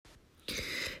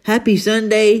Happy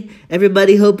Sunday.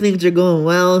 Everybody, hope things are going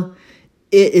well.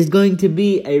 It is going to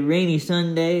be a rainy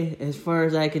Sunday as far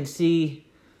as I can see,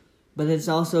 but it's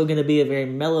also going to be a very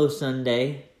mellow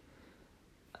Sunday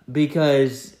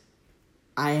because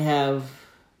I have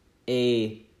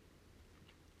a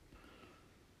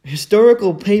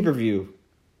historical pay-per-view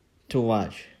to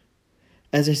watch.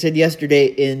 As I said yesterday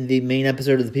in the main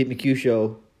episode of the Pete McHugh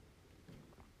Show,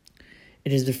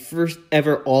 it is the first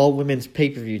ever all-women's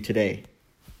pay-per-view today.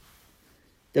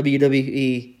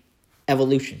 WWE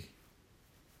Evolution.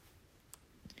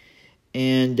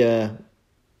 And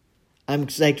I'm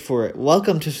psyched for it.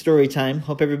 Welcome to Storytime.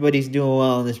 Hope everybody's doing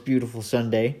well on this beautiful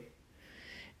Sunday.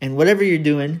 And whatever you're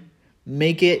doing,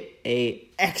 make it a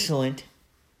excellent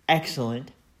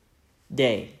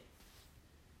day.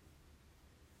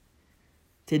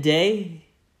 Today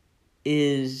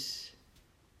is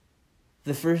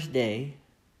the first day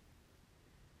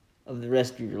of the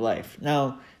rest of your life.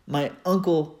 Now, my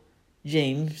Uncle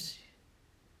James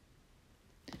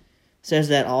says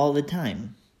that all the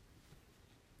time.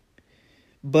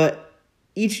 But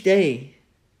each day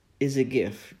is a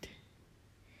gift.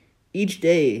 Each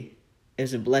day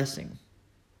is a blessing.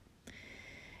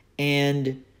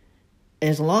 And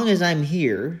as long as I'm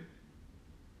here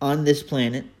on this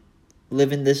planet,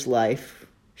 living this life,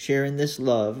 sharing this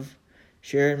love,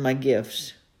 sharing my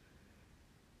gifts,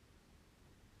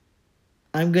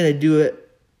 I'm going to do it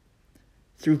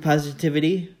through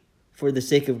positivity, for the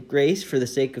sake of grace, for the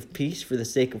sake of peace, for the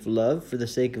sake of love, for the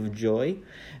sake of joy.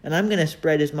 And I'm going to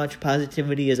spread as much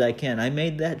positivity as I can. I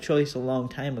made that choice a long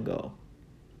time ago.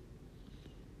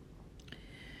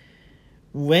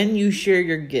 When you share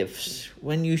your gifts,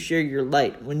 when you share your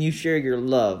light, when you share your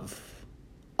love,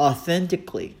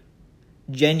 authentically,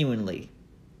 genuinely,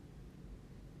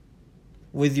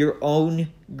 with your own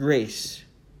grace,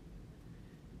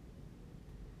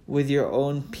 with your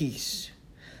own peace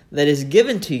that is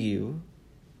given to you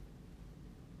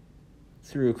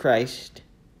through Christ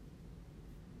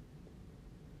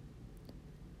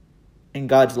and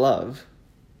God's love,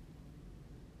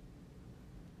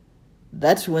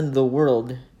 that's when the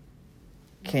world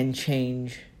can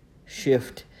change,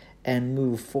 shift, and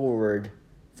move forward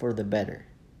for the better.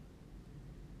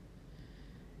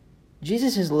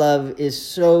 Jesus' love is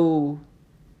so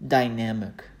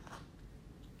dynamic.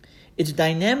 It's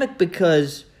dynamic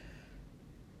because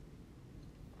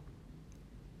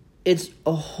it's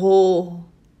a whole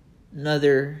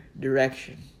nother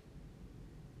direction.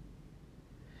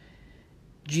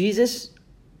 Jesus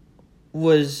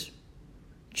was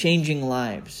changing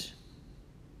lives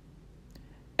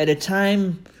at a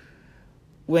time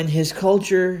when his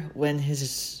culture, when his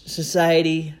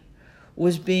society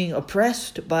was being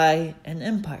oppressed by an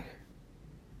empire,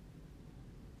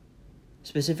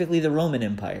 specifically the Roman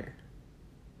Empire.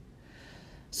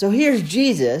 So here's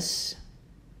Jesus,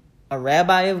 a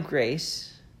rabbi of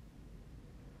grace,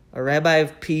 a rabbi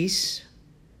of peace,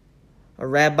 a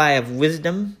rabbi of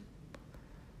wisdom,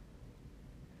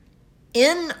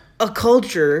 in a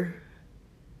culture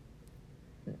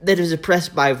that is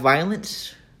oppressed by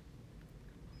violence,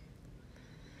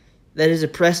 that is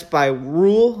oppressed by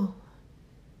rule,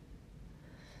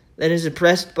 that is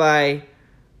oppressed by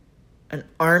an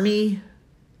army,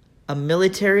 a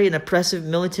military, an oppressive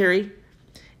military.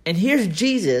 And here's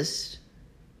Jesus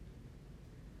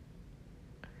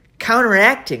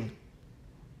counteracting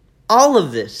all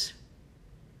of this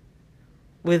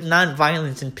with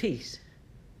nonviolence and peace.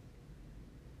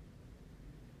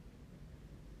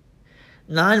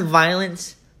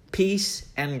 Nonviolence, peace,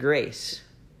 and grace.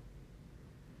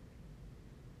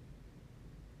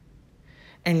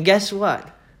 And guess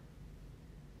what?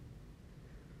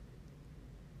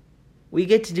 We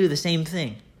get to do the same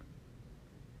thing.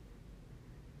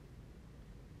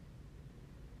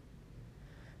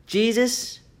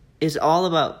 Jesus is all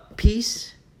about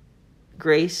peace,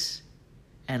 grace,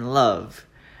 and love,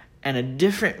 and a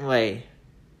different way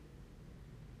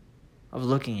of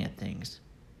looking at things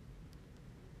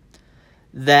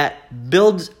that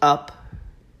builds up,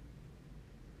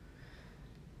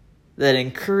 that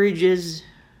encourages,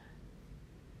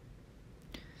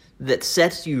 that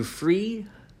sets you free,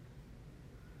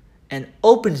 and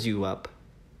opens you up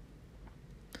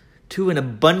to an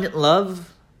abundant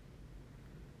love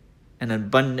and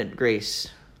abundant grace.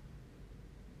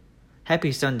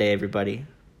 Happy Sunday, everybody.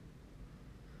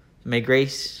 May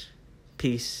grace,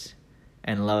 peace,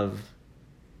 and love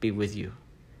be with you.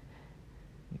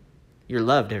 You're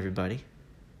loved, everybody.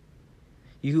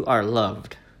 You are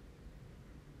loved.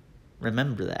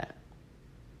 Remember that.